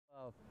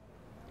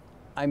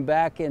I'm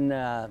back in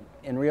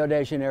Rio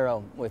de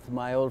Janeiro with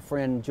my old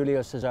friend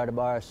Julio Cesar de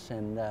Barros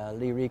and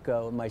Lee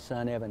Rico, my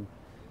son Evan.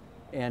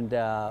 And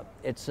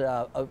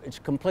it's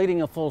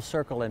completing a full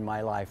circle in my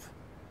life.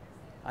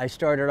 I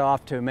started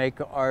off to make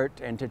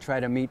art and to try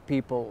to meet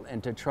people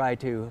and to try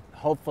to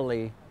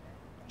hopefully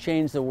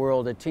change the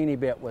world a teeny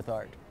bit with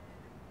art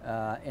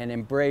and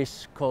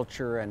embrace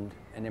culture and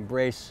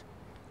embrace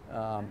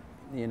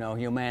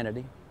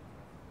humanity.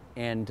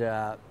 And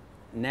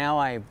now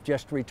I've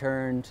just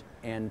returned,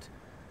 and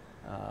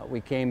we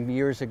came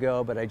years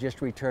ago, but I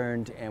just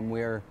returned, and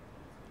we're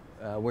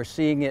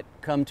seeing it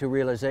come to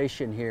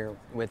realization here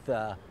with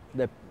the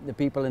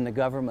people in the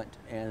government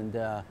and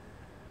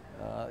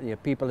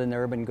people in the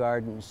urban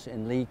gardens.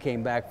 And Lee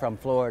came back from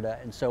Florida,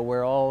 and so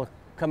we're all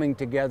coming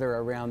together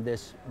around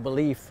this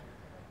belief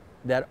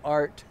that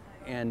art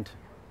and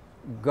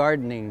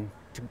gardening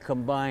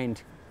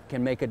combined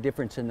can make a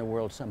difference in the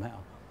world somehow.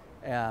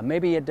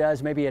 Maybe it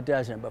does, maybe it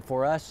doesn't, but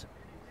for us,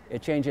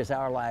 it changes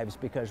our lives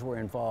because we're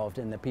involved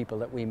in the people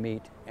that we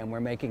meet, and we're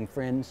making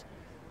friends,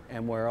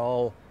 and we're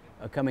all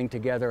coming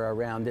together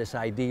around this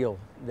ideal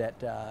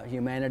that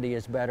humanity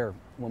is better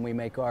when we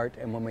make art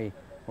and when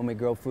we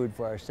grow food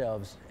for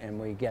ourselves and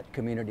we get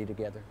community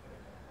together.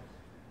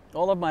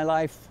 All of my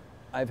life,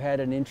 I've had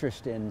an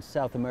interest in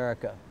South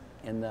America,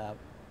 in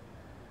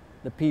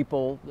the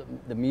people,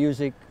 the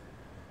music,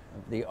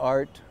 the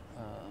art,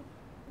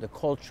 the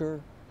culture.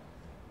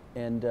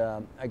 And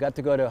I got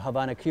to go to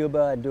Havana,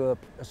 Cuba and do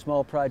a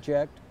small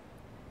project.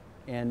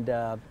 And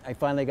I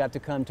finally got to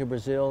come to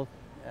Brazil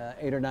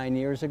 8 or 9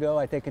 years ago,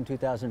 I think in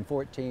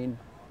 2014.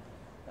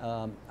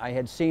 I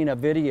had seen a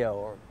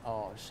video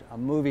or a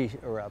movie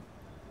or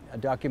a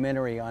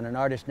documentary on an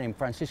artist named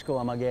Francisco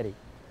Almagueri.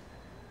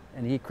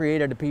 And he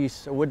created a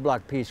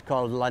woodblock piece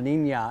called La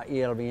Niña y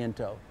el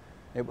Viento.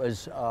 It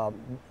was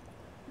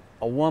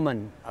a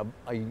woman,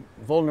 a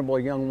vulnerable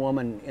young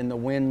woman in the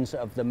winds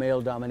of the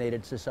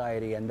male-dominated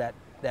society, and that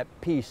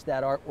piece,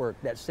 that artwork,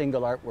 that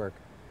single artwork,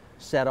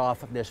 set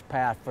off this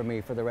path for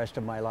me for the rest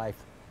of my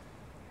life.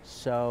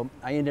 So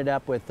I ended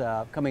up with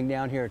coming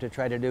down here to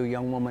try to do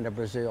Young Woman of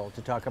Brazil,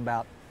 to talk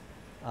about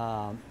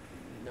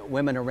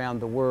women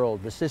around the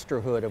world, the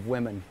sisterhood of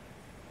women.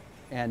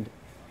 And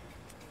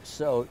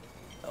so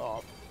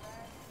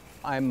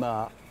I'm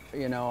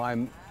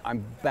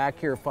back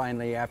here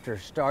finally after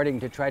starting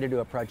to try to do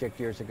a project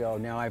years ago.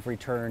 Now I've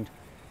returned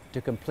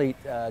to complete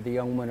the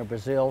Young Woman of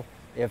Brazil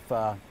if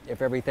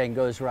everything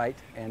goes right,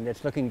 and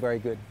it's looking very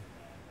good.